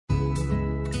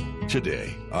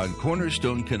Today on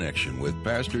Cornerstone Connection with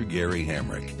Pastor Gary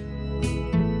Hamrick.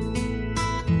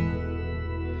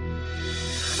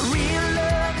 Real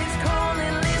love is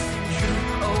calling, listen,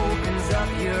 truth opens up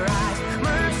your eyes.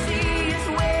 Mercy is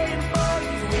waiting for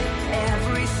you with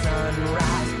every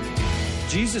sunrise.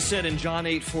 Jesus said in John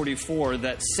 8:44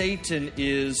 that Satan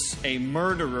is a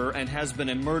murderer and has been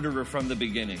a murderer from the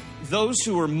beginning. Those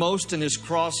who are most in his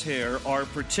crosshair are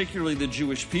particularly the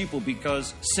Jewish people,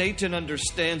 because Satan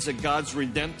understands that God's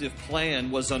redemptive plan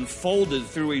was unfolded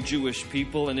through a Jewish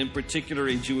people, and in particular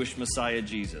a Jewish Messiah,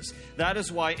 Jesus. That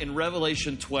is why in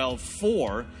Revelation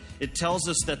 12:4, it tells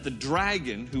us that the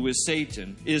dragon, who is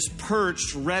Satan, is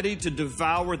perched ready to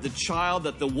devour the child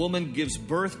that the woman gives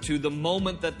birth to the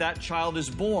moment that that child is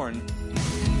born.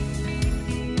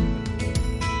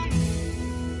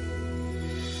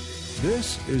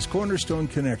 This is Cornerstone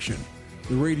Connection,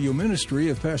 the radio ministry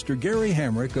of Pastor Gary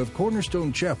Hamrick of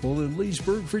Cornerstone Chapel in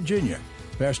Leesburg, Virginia.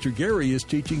 Pastor Gary is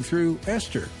teaching through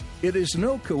Esther. It is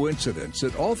no coincidence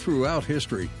that all throughout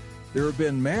history, there have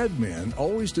been madmen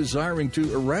always desiring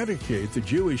to eradicate the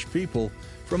Jewish people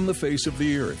from the face of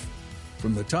the earth.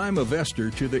 From the time of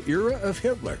Esther to the era of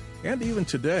Hitler, and even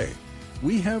today,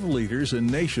 we have leaders and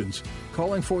nations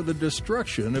calling for the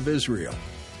destruction of Israel.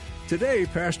 Today,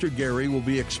 Pastor Gary will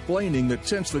be explaining that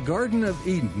since the Garden of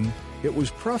Eden, it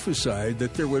was prophesied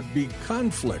that there would be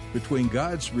conflict between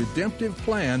God's redemptive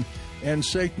plan and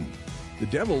Satan. The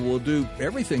devil will do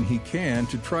everything he can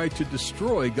to try to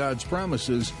destroy God's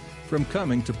promises from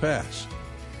coming to pass.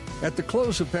 At the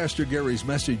close of Pastor Gary's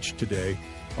message today,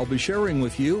 I'll be sharing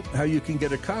with you how you can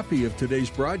get a copy of today's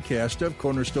broadcast of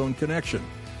Cornerstone Connection.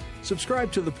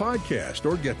 Subscribe to the podcast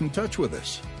or get in touch with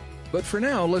us. But for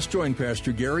now, let's join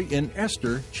Pastor Gary in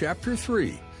Esther chapter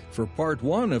 3 for part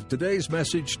 1 of today's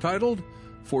message titled,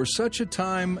 For Such a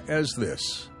Time as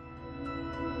This.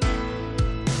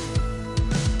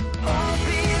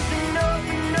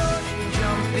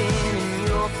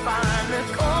 Find the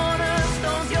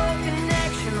cornerstones, your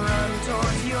connection, run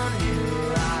towards your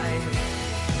new life.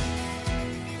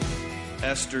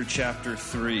 Esther chapter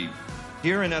 3.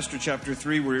 Here in Esther chapter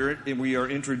 3, we are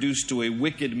introduced to a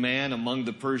wicked man among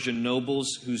the Persian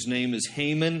nobles whose name is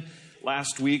Haman.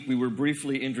 Last week, we were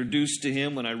briefly introduced to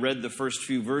him when I read the first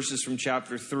few verses from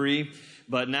chapter 3.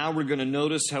 But now we're going to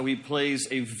notice how he plays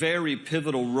a very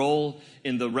pivotal role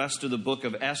in the rest of the book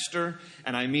of Esther.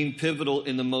 And I mean pivotal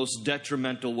in the most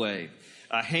detrimental way.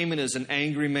 Haman is an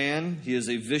angry man. He is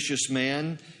a vicious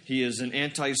man. He is an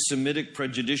anti-Semitic,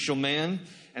 prejudicial man.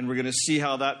 And we're going to see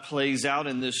how that plays out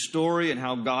in this story and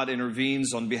how God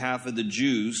intervenes on behalf of the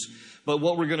Jews. But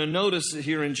what we're going to notice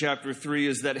here in chapter 3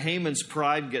 is that Haman's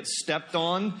pride gets stepped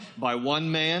on by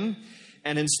one man.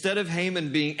 And instead of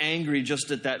Haman being angry just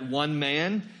at that one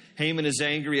man, Haman is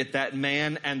angry at that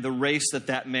man and the race that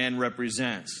that man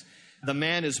represents. The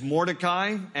man is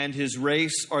Mordecai, and his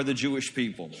race are the Jewish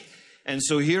people. And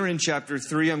so here in chapter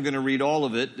 3, I'm going to read all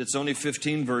of it. It's only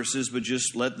 15 verses, but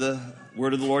just let the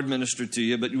word of the Lord minister to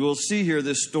you. But you will see here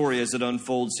this story as it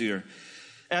unfolds here.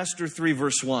 Esther 3,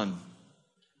 verse 1.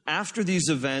 After these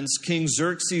events, King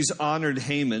Xerxes honored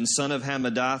Haman, son of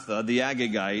Hammedatha, the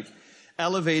Agagite,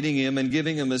 elevating him and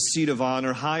giving him a seat of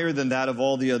honor higher than that of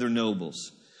all the other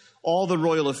nobles. All the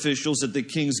royal officials at the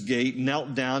king's gate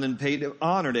knelt down and paid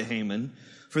honor to Haman,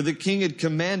 for the king had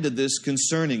commanded this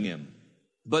concerning him.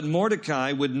 But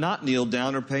Mordecai would not kneel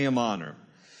down or pay him honor.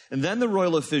 And then the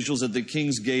royal officials at the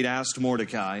king's gate asked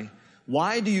Mordecai,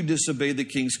 "Why do you disobey the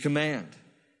king's command?"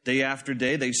 Day after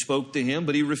day they spoke to him,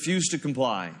 but he refused to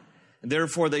comply. And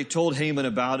therefore they told Haman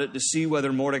about it to see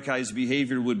whether Mordecai's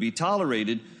behavior would be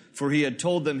tolerated, for he had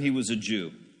told them he was a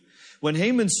Jew. When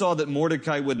Haman saw that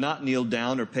Mordecai would not kneel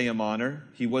down or pay him honor,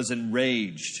 he was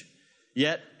enraged.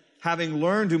 Yet, having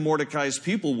learned who Mordecai's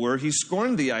people were, he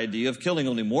scorned the idea of killing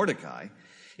only Mordecai.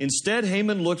 Instead,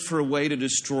 Haman looked for a way to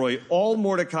destroy all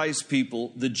Mordecai's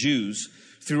people, the Jews,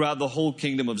 throughout the whole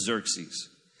kingdom of Xerxes.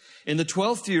 In the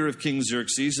 12th year of King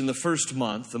Xerxes, in the first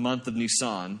month, the month of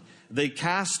Nisan, they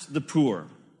cast the pur,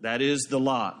 that is, the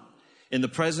lot, in the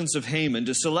presence of Haman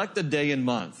to select a day and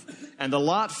month. And the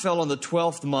lot fell on the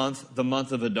 12th month, the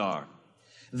month of Adar.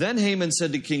 Then Haman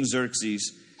said to King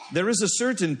Xerxes, "There is a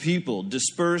certain people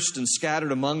dispersed and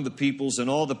scattered among the peoples in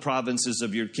all the provinces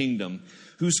of your kingdom,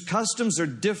 whose customs are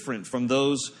different from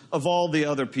those of all the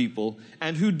other people,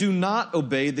 and who do not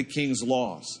obey the king's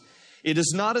laws. It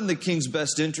is not in the king's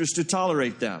best interest to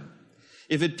tolerate them.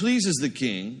 If it pleases the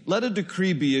king, let a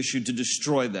decree be issued to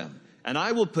destroy them. And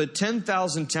I will put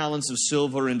 10,000 talents of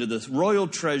silver into the royal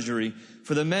treasury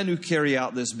for the men who carry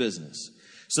out this business."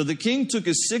 So the king took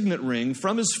his signet ring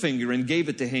from his finger and gave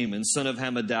it to Haman, son of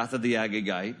Hammedatha the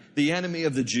Agagite, the enemy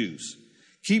of the Jews.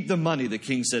 Keep the money, the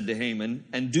king said to Haman,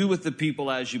 and do with the people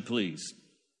as you please.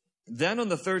 Then on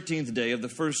the 13th day of the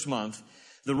first month,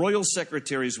 the royal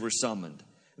secretaries were summoned.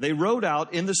 They wrote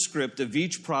out in the script of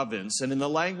each province and in the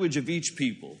language of each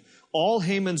people all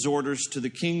Haman's orders to the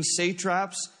king's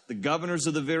satraps, the governors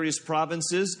of the various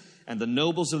provinces, and the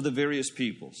nobles of the various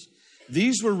peoples.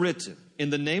 These were written in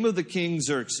the name of the king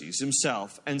Xerxes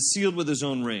himself and sealed with his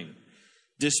own ring.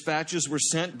 Dispatches were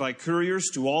sent by couriers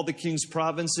to all the king's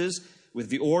provinces with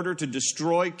the order to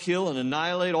destroy, kill, and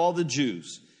annihilate all the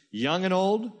Jews, young and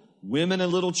old, women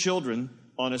and little children,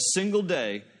 on a single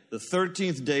day, the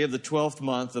 13th day of the 12th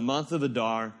month, the month of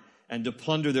Adar, and to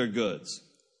plunder their goods.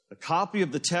 A copy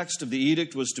of the text of the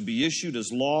edict was to be issued as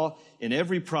law in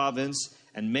every province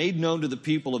and made known to the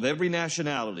people of every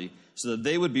nationality so that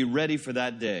they would be ready for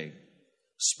that day.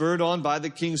 Spurred on by the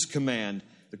king's command,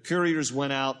 the couriers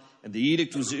went out and the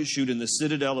edict was issued in the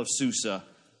citadel of Susa.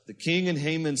 The king and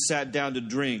Haman sat down to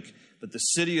drink, but the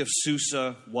city of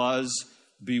Susa was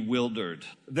bewildered.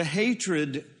 The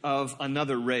hatred of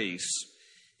another race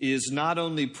is not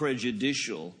only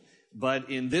prejudicial, but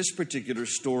in this particular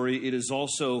story, it is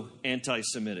also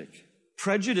anti-Semitic.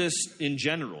 Prejudice in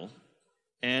general,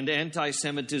 and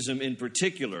anti-Semitism in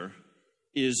particular,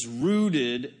 is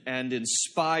rooted and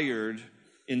inspired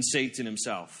in Satan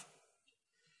himself.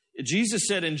 Jesus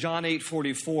said in John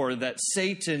 8:44 that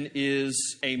Satan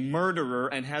is a murderer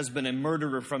and has been a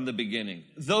murderer from the beginning.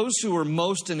 Those who are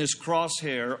most in his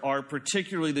crosshair are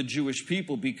particularly the Jewish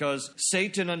people, because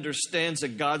Satan understands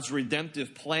that God's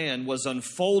redemptive plan was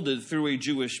unfolded through a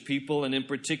Jewish people, and in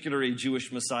particular a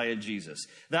Jewish Messiah, Jesus.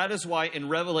 That is why in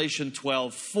Revelation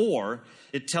 12:4,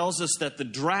 it tells us that the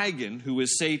dragon, who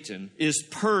is Satan, is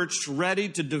perched ready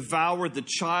to devour the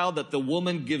child that the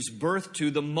woman gives birth to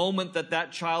the moment that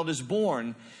that child is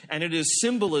born. And it is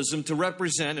symbolism to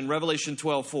represent in Revelation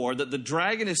 12:4 that the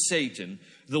dragon is Satan,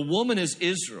 the woman is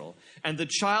Israel, and the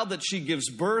child that she gives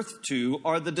birth to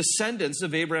are the descendants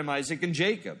of Abraham, Isaac, and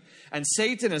Jacob. And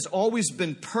Satan has always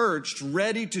been perched,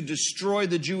 ready to destroy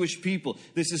the Jewish people.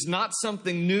 This is not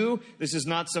something new. This is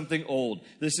not something old.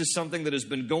 This is something that has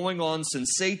been going on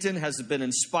since Satan has been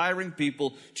inspiring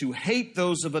people to hate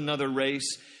those of another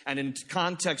race, and in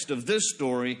context of this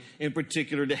story, in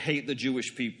particular, to hate the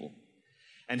Jewish people.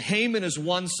 And Haman is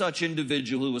one such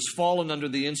individual who has fallen under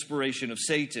the inspiration of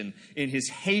Satan in his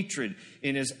hatred,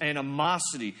 in his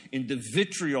animosity, in the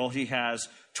vitriol he has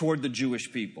toward the Jewish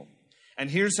people. And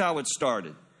here's how it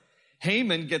started.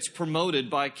 Haman gets promoted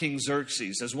by King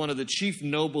Xerxes as one of the chief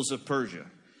nobles of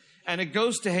Persia. And it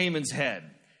goes to Haman's head.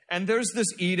 And there's this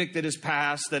edict that is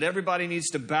passed that everybody needs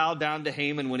to bow down to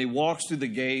Haman when he walks through the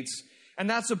gates. And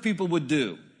that's what people would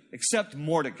do, except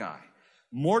Mordecai.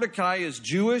 Mordecai is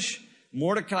Jewish.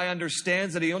 Mordecai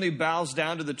understands that he only bows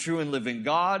down to the true and living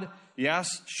God.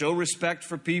 Yes, show respect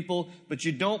for people, but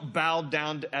you don't bow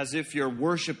down as if you're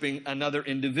worshiping another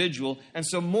individual. And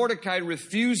so Mordecai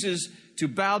refuses to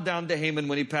bow down to Haman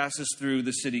when he passes through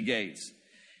the city gates.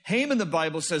 Haman, the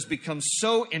Bible says, becomes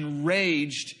so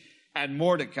enraged at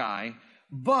Mordecai,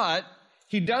 but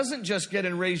he doesn't just get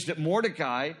enraged at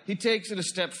Mordecai. He takes it a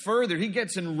step further. He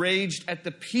gets enraged at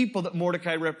the people that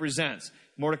Mordecai represents.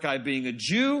 Mordecai being a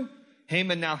Jew,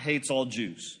 Haman now hates all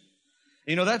Jews.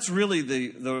 You know, that's really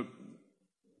the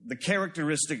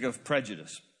characteristic of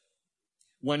prejudice.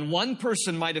 When one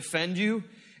person might offend you,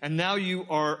 and now you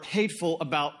are hateful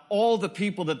about all the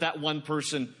people that one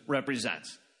person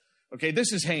represents. Okay,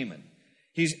 this is Haman.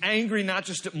 He's angry not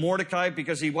just at Mordecai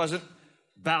because he wasn't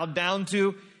bowed down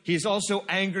to. He's also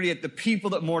angry at the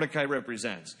people that Mordecai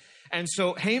represents. And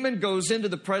so Haman goes into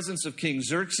the presence of King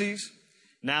Xerxes.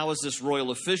 Now as this royal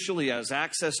official, he has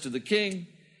access to the king.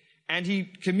 And he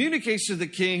communicates to the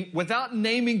king without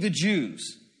naming the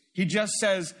Jews. He just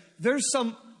says, there's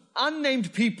some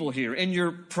unnamed people here in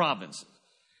your provinces.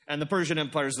 And the Persian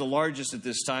Empire is the largest at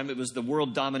this time. It was the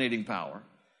world dominating power.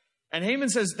 And Haman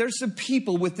says, there's some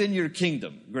people within your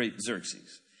kingdom, great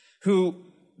Xerxes, who,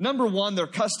 number one, their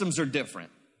customs are different.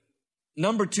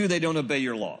 Number two, they don't obey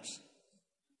your laws.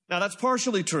 Now, that's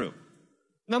partially true.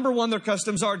 Number one, their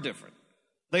customs are different.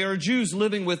 They are Jews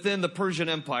living within the Persian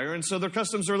Empire, and so their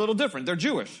customs are a little different. They're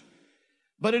Jewish.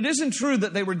 But it isn't true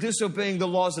that they were disobeying the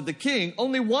laws of the king.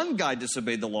 Only one guy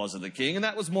disobeyed the laws of the king, and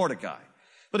that was Mordecai.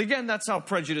 But again, that's how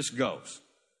prejudice goes.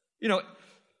 You know,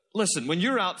 listen, when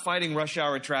you're out fighting rush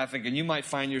hour traffic and you might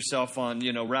find yourself on,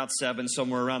 Route 7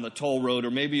 somewhere around the toll road,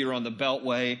 or maybe you're on the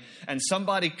Beltway and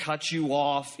somebody cuts you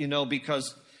off,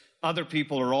 because other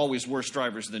people are always worse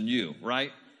drivers than you,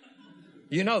 right?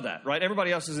 You know that, right?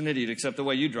 Everybody else is an idiot except the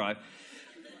way you drive.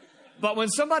 But when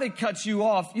somebody cuts you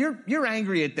off, you're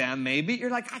angry at them, maybe. You're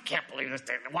like, I can't believe this.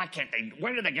 Why can't they?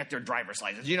 Where do they get their driver's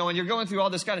license? You know, and you're going through all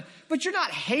this kind of, but you're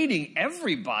not hating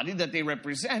everybody that they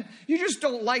represent. You just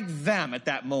don't like them at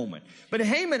that moment. But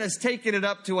Haman has taken it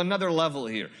up to another level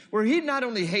here, where he not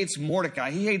only hates Mordecai,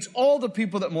 he hates all the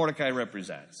people that Mordecai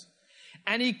represents.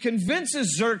 And he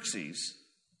convinces Xerxes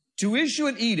to issue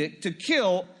an edict to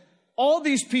kill all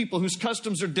these people whose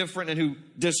customs are different and who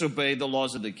disobey the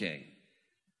laws of the king.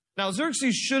 Now,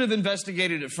 Xerxes should have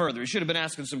investigated it further. He should have been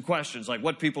asking some questions like,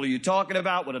 what people are you talking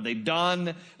about? What have they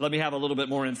done? Let me have a little bit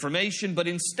more information. But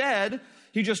instead,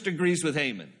 he just agrees with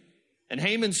Haman. And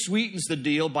Haman sweetens the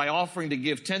deal by offering to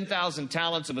give 10,000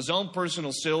 talents of his own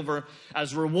personal silver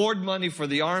as reward money for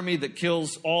the army that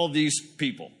kills all these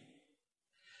people.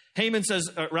 King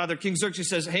Xerxes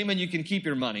says, Haman, you can keep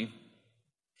your money.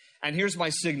 And here's my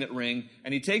signet ring.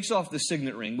 And he takes off the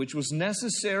signet ring, which was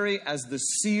necessary as the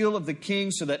seal of the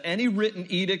king so that any written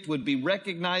edict would be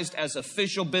recognized as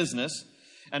official business.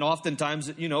 And oftentimes,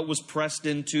 it was pressed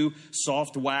into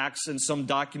soft wax and some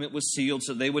document was sealed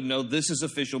so they would know this is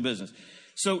official business.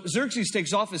 So Xerxes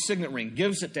takes off his signet ring,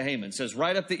 gives it to Haman, says,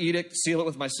 write up the edict, seal it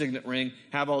with my signet ring,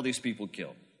 have all these people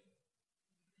killed.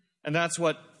 And that's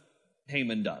what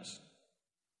Haman does.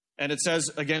 And it says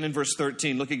again in verse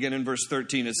 13, look again in verse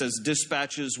 13, it says,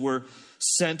 dispatches were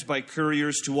sent by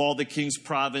couriers to all the king's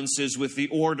provinces with the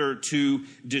order to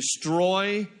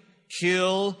destroy,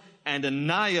 kill, and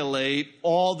annihilate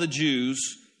all the Jews,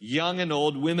 young and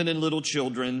old, women and little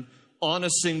children, on a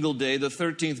single day, the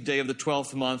 13th day of the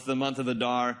 12th month, the month of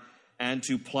Adar, and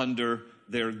to plunder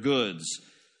their goods.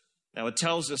 Now it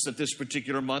tells us that this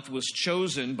particular month was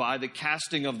chosen by the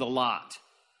casting of the lot.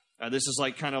 This is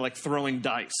kind of like throwing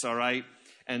dice, all right?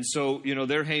 And so,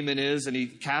 there Haman is, and he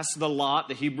casts the lot.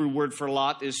 The Hebrew word for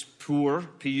lot is pur,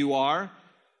 P-U-R.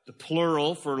 The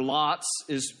plural for lots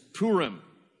is Purim.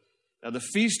 Now, the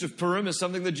Feast of Purim is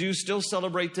something the Jews still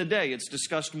celebrate today. It's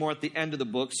discussed more at the end of the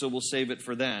book, so we'll save it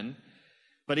for then.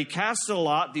 But he casts a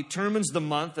lot, determines the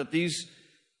month that these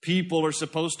people are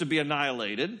supposed to be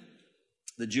annihilated,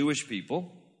 the Jewish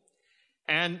people,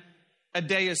 and a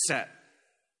day is set.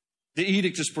 The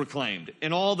edict is proclaimed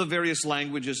in all the various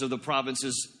languages of the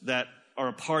provinces that are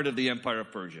a part of the Empire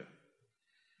of Persia.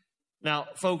 Now,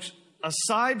 folks,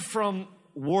 aside from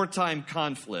wartime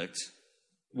conflict,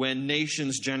 when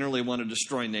nations generally want to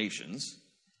destroy nations,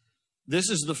 this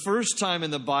is the first time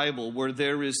in the Bible where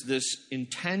there is this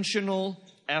intentional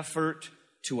effort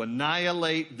to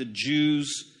annihilate the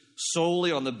Jews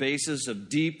solely on the basis of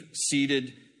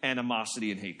deep-seated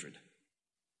animosity and hatred.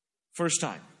 First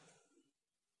time.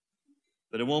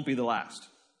 But it won't be the last.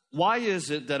 Why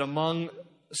is it that among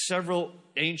several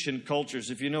ancient cultures,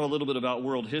 if you know a little bit about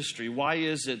world history, why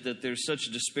is it that there's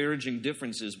such disparaging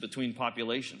differences between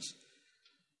populations?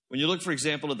 When you look, for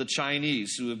example, at the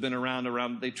Chinese, who have been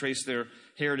around, they trace their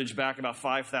heritage back about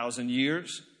 5,000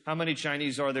 years. How many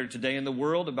Chinese are there today in the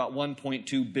world? About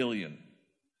 1.2 billion.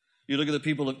 You look at the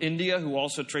people of India, who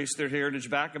also trace their heritage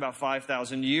back about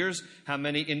 5,000 years. How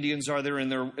many Indians are there in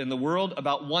the world?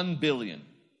 About 1 billion.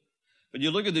 But you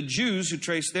look at the Jews who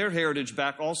trace their heritage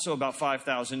back also about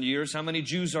 5,000 years. How many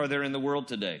Jews are there in the world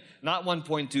today? Not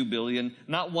 1.2 billion,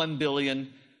 not 1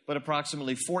 billion, but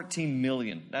approximately 14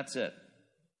 million. That's it.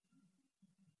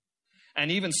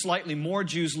 And even slightly more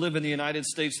Jews live in the United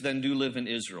States than do live in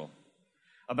Israel.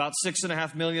 About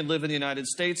 6.5 million live in the United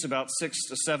States, about 6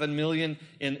 to 7 million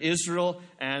in Israel,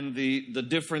 and the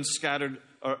difference scattered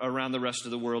around the rest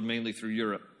of the world, mainly through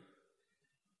Europe.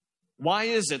 Why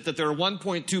is it that there are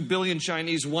 1.2 billion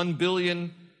Chinese, 1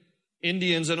 billion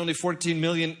Indians, and only 14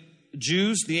 million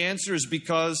Jews? The answer is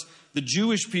because the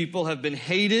Jewish people have been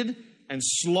hated and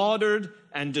slaughtered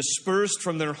and dispersed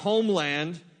from their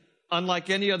homeland,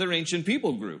 unlike any other ancient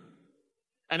people group.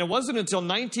 And it wasn't until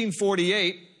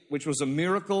 1948, which was a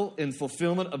miracle in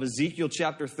fulfillment of Ezekiel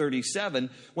chapter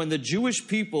 37, when the Jewish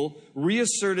people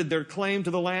reasserted their claim to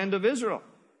the land of Israel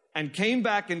and came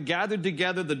back and gathered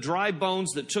together the dry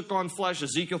bones that took on flesh,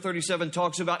 Ezekiel 37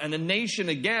 talks about, and a nation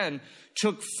again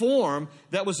took form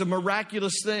that was a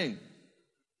miraculous thing.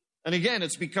 And again,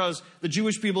 it's because the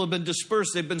Jewish people have been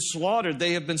dispersed, they've been slaughtered,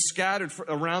 they have been scattered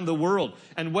around the world.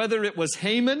 And whether it was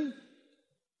Haman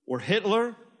or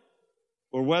Hitler,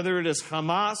 or whether it is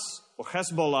Hamas or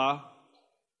Hezbollah,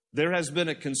 there has been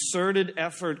a concerted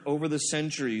effort over the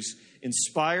centuries,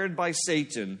 inspired by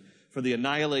Satan, for the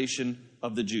annihilation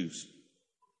of the Jews.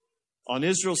 On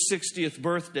Israel's 60th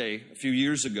birthday a few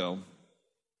years ago,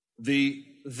 the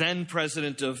then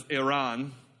president of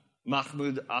Iran,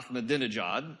 Mahmoud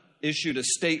Ahmadinejad, issued a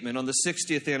statement on the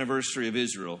 60th anniversary of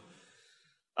Israel,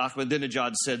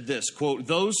 Ahmadinejad said this, quote,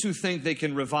 "Those who think they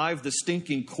can revive the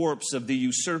stinking corpse of the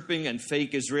usurping and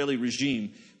fake Israeli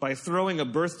regime by throwing a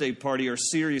birthday party are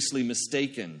seriously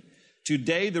mistaken.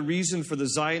 Today, the reason for the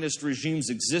Zionist regime's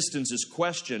existence is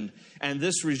questioned, and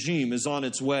this regime is on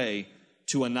its way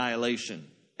to annihilation,"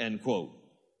 end quote.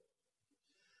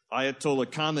 Ayatollah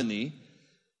Khamenei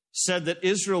said that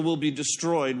Israel will be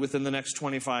destroyed within the next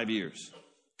 25 years.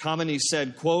 Khamenei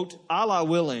said, quote, "Allah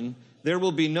willing, there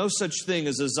will be no such thing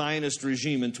as a Zionist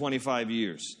regime in 25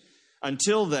 years.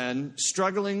 Until then,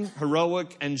 struggling,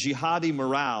 heroic, and jihadi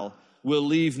morale will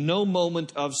leave no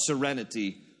moment of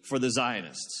serenity for the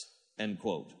Zionists," end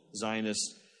quote.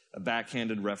 Zionists, a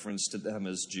backhanded reference to them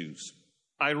as Jews.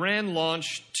 Iran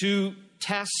launched 2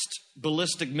 test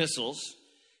ballistic missiles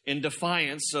in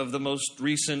defiance of the most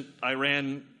recent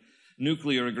Iran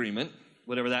nuclear agreement,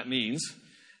 whatever that means.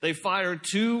 They fired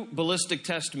 2 ballistic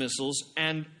test missiles,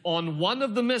 and on one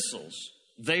of the missiles,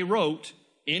 they wrote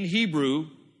in Hebrew,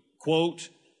 quote,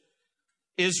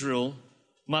 "Israel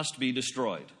must be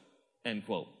destroyed," end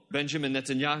quote. Benjamin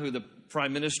Netanyahu, the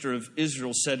Prime Minister of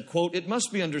Israel, said, quote, "It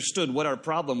must be understood what our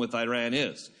problem with Iran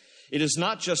is. It is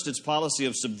not just its policy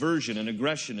of subversion and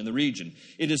aggression in the region.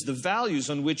 It is the values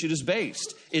on which it is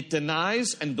based. It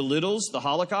denies and belittles the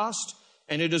Holocaust,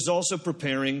 and it is also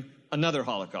preparing another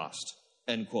Holocaust,"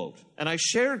 end quote. And I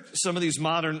shared some of these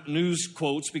modern news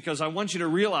quotes because I want you to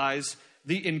realize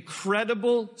the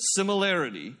incredible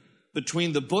similarity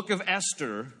between the book of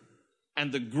Esther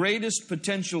and the greatest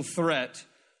potential threat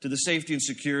to the safety and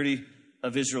security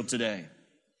of Israel today.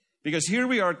 Because here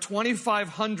we are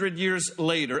 2,500 years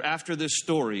later after this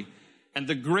story, and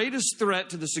the greatest threat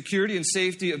to the security and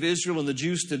safety of Israel and the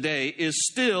Jews today is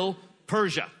still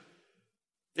Persia.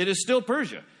 It is still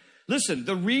Persia. Listen,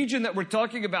 the region that we're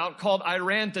talking about called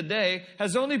Iran today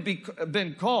has only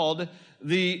been called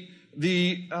the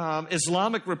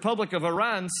Islamic Republic of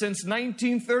Iran since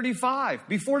 1935.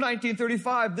 Before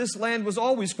 1935, this land was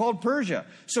always called Persia.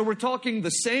 So we're talking the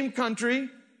same country,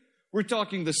 we're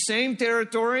talking the same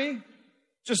territory,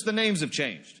 just the names have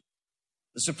changed.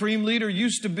 The supreme leader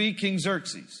used to be King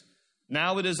Xerxes.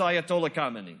 Now it is Ayatollah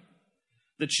Khamenei.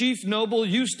 The chief noble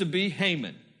used to be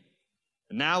Haman.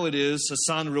 And now it is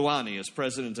Hassan Rouhani as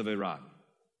president of Iran.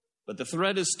 But the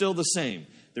threat is still the same.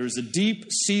 There is a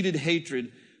deep-seated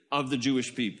hatred of the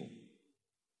Jewish people.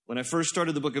 When I first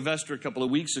started the book of Esther a couple of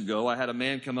weeks ago, I had a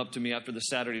man come up to me after the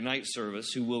Saturday night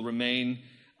service who will remain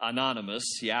anonymous.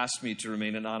 He asked me to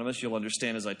remain anonymous. You'll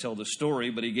understand as I tell the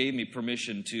story, but he gave me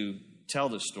permission to tell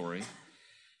the story.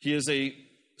 He is a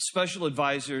special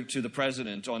advisor to the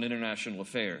president on international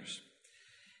affairs.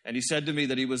 And he said to me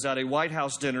that he was at a White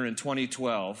House dinner in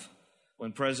 2012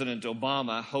 when President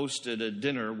Obama hosted a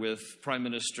dinner with Prime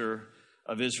Minister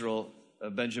of Israel,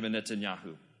 Benjamin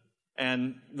Netanyahu.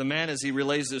 And the man, as he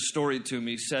relays this story to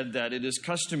me, said that it is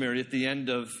customary at the end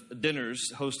of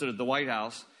dinners hosted at the White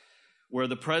House where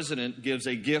the president gives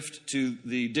a gift to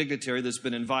the dignitary that's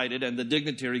been invited, and the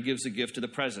dignitary gives a gift to the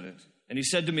president. And he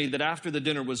said to me that after the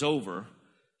dinner was over,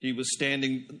 he was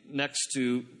standing next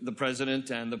to the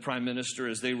president and the prime minister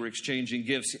as they were exchanging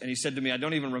gifts. And he said to me, I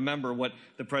don't even remember what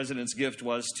the president's gift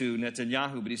was to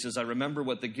Netanyahu, but he says, I remember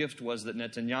what the gift was that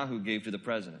Netanyahu gave to the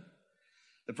president.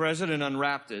 The president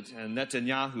unwrapped it, and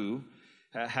Netanyahu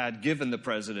had given the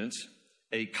president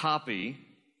a copy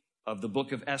of the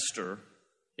book of Esther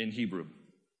in Hebrew.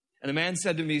 And the man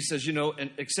said to me, he says, you know, and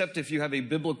except if you have a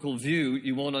biblical view,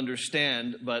 you won't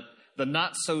understand, but the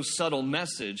not-so-subtle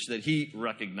message that he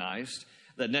recognized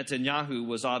that Netanyahu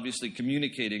was obviously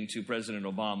communicating to President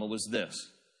Obama was this: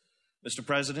 Mr.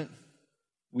 President,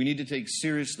 we need to take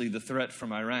seriously the threat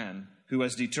from Iran, who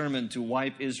has determined to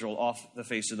wipe Israel off the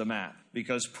face of the map,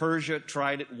 because Persia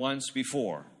tried it once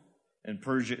before, and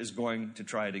Persia is going to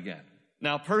try it again.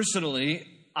 Now, personally,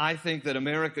 I think that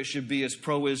America should be as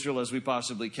pro-Israel as we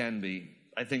possibly can be.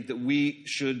 I think that we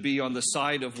should be on the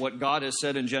side of what God has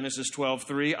said in Genesis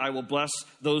 12:3, I will bless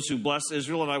those who bless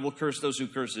Israel, and I will curse those who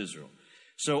curse Israel.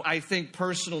 So I think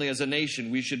personally as a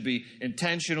nation, we should be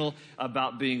intentional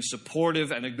about being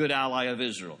supportive and a good ally of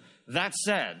Israel. That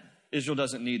said, Israel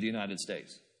doesn't need the United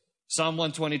States. Psalm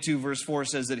 122 verse 4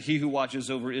 says that he who watches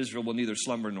over Israel will neither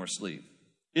slumber nor sleep.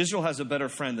 Israel has a better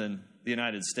friend than the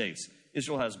United States.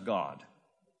 Israel has God.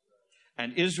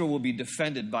 And Israel will be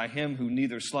defended by him who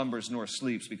neither slumbers nor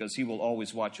sleeps, because he will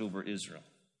always watch over Israel.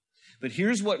 But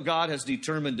here's what God has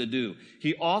determined to do.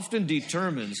 He often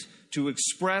determines to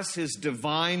express his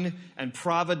divine and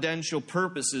providential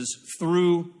purposes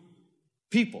through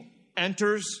people.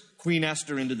 Enters Queen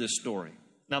Esther into this story.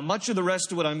 Now, much of the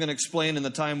rest of what I'm going to explain in the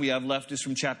time we have left is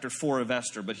from chapter 4 of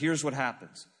Esther, but here's what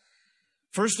happens.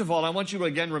 First of all, I want you to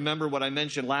again remember what I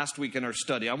mentioned last week in our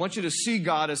study. I want you to see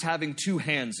God as having two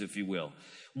hands, if you will.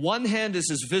 One hand is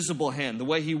his visible hand, the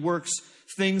way he works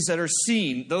things that are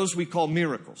seen, those we call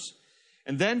miracles.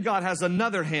 And then God has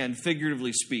another hand,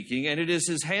 figuratively speaking, and it is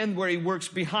his hand where he works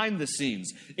behind the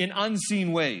scenes in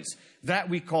unseen ways. That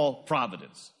we call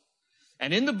providence.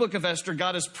 And in the book of Esther,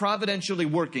 God is providentially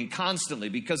working constantly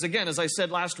because, again, as I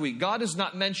said last week, God is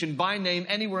not mentioned by name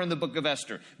anywhere in the book of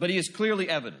Esther, but he is clearly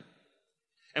evident.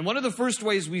 And one of the first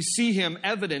ways we see him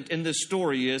evident in this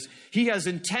story is he has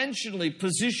intentionally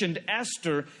positioned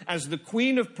Esther as the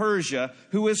queen of Persia,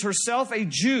 who is herself a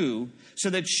Jew, so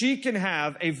that she can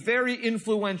have a very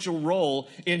influential role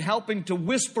in helping to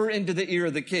whisper into the ear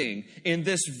of the king in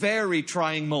this very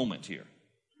trying moment here.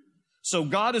 So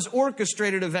God has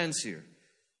orchestrated events here,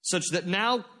 such that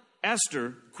now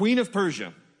Esther, queen of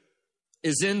Persia,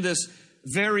 is in this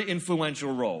very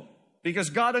influential role.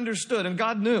 Because God understood and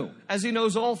God knew, as he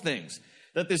knows all things,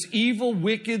 that this evil,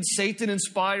 wicked,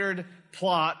 Satan-inspired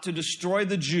plot to destroy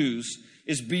the Jews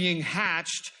is being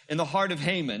hatched in the heart of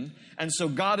Haman. And so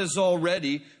God is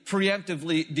already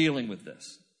preemptively dealing with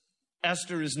this.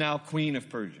 Esther is now queen of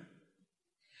Persia.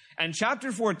 And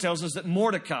chapter 4 tells us that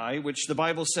Mordecai, which the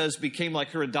Bible says became like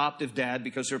her adoptive dad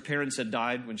because her parents had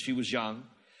died when she was young,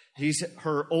 he's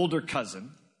her older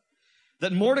cousin,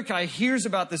 that Mordecai hears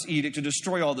about this edict to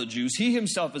destroy all the Jews. He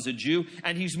himself is a Jew,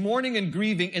 and he's mourning and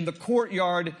grieving in the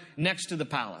courtyard next to the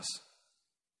palace.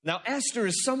 Now, Esther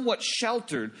is somewhat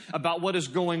sheltered about what is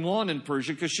going on in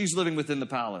Persia because she's living within the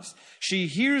palace. She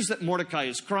hears that Mordecai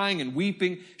is crying and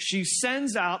weeping. She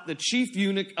sends out the chief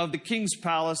eunuch of the king's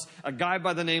palace, a guy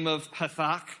by the name of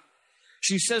Hathach.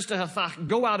 She says to Hathach,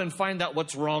 go out and find out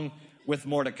what's wrong with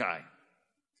Mordecai.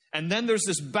 And then there's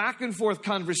this back and forth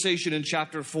conversation in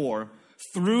chapter 4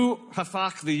 through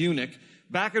Hathach the eunuch,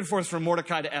 back and forth from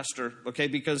Mordecai to Esther, okay,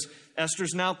 because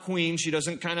Esther's now queen. She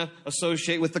doesn't kind of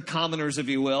associate with the commoners, if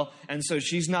you will, and so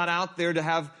she's not out there to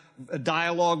have a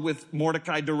dialogue with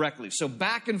Mordecai directly. So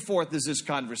back and forth is this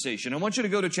conversation. I want you to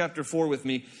go to chapter 4 with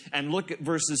me and look at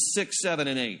verses 6, 7,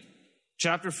 and 8.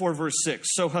 Chapter 4, verse 6.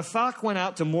 So Hathach went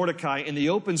out to Mordecai in the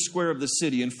open square of the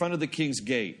city in front of the king's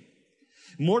gate.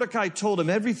 Mordecai told him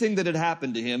everything that had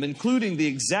happened to him, including the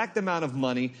exact amount of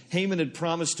money Haman had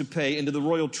promised to pay into the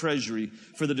royal treasury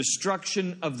for the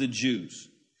destruction of the Jews.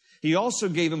 He also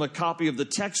gave him a copy of the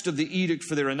text of the edict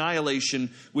for their annihilation,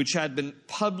 which had been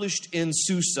published in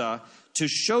Susa, to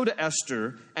show to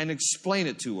Esther and explain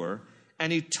it to her.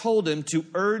 And he told him to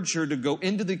urge her to go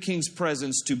into the king's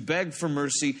presence to beg for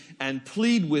mercy and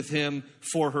plead with him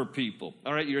for her people.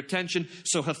 All right, your attention.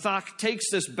 So Hathach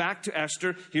takes this back to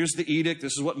Esther. Here's the edict.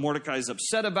 This is what Mordecai is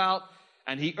upset about.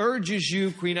 And he urges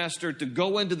you, Queen Esther, to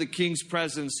go into the king's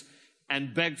presence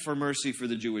and beg for mercy for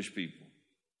the Jewish people.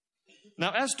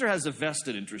 Now, Esther has a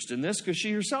vested interest in this because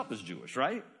she herself is Jewish,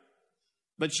 right?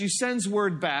 But she sends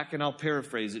word back, and I'll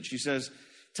paraphrase it. She says,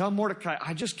 tell Mordecai,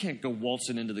 I just can't go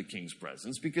waltzing into the king's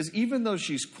presence because even though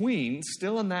she's queen,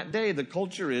 still in that day, the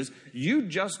culture is you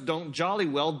just don't jolly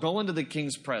well go into the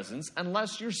king's presence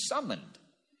unless you're summoned.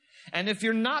 And if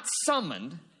you're not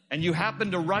summoned and you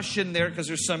happen to rush in there because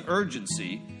there's some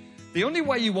urgency, the only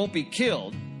way you won't be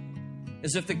killed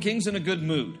is if the king's in a good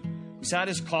mood. He's had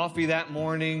his coffee that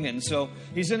morning, and so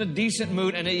he's in a decent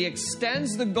mood, and he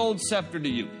extends the gold scepter to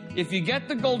you. If you get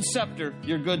the gold scepter,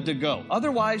 you're good to go.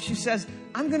 Otherwise, she says,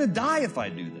 I'm going to die if I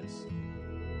do this.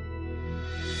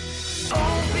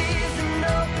 Open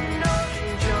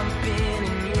ocean, jump in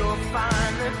and you'll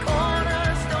find the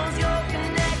cornerstone's your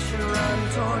connection.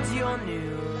 Run towards your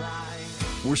new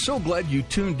life. We're so glad you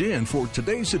tuned in for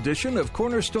today's edition of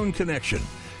Cornerstone Connection.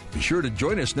 Be sure to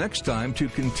join us next time to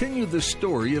continue the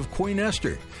story of Queen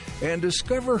Esther and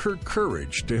discover her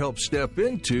courage to help step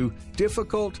into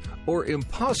difficult or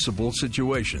impossible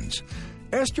situations.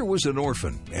 Esther was an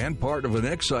orphan and part of an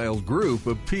exiled group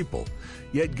of people,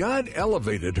 yet God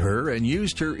elevated her and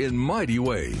used her in mighty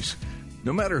ways.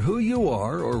 No matter who you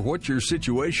are or what your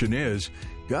situation is,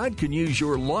 God can use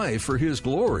your life for His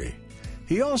glory.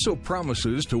 He also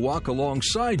promises to walk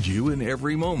alongside you in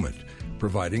every moment,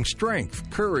 providing strength,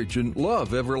 courage, and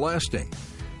love everlasting.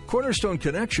 Cornerstone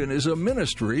Connection is a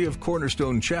ministry of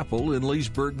Cornerstone Chapel in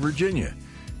Leesburg, Virginia,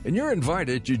 and you're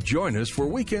invited to join us for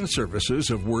weekend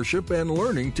services of worship and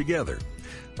learning together.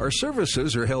 Our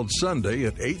services are held Sunday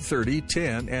at 8:30,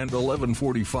 10, and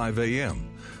 11:45 a.m.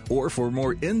 Or for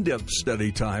more in-depth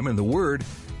study time in the Word,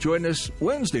 join us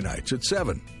Wednesday nights at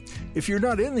 7. If you're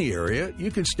not in the area,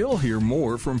 you can still hear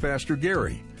more from Pastor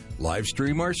Gary. Live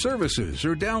stream our services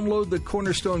or download the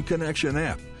Cornerstone Connection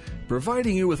app,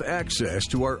 providing you with access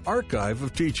to our archive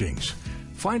of teachings.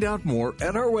 Find out more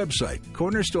at our website,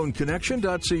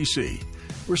 cornerstoneconnection.cc.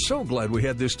 We're so glad we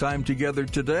had this time together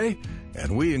today,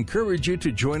 and we encourage you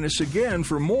to join us again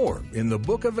for more in the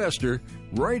Book of Esther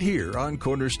right here on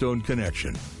Cornerstone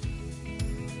Connection.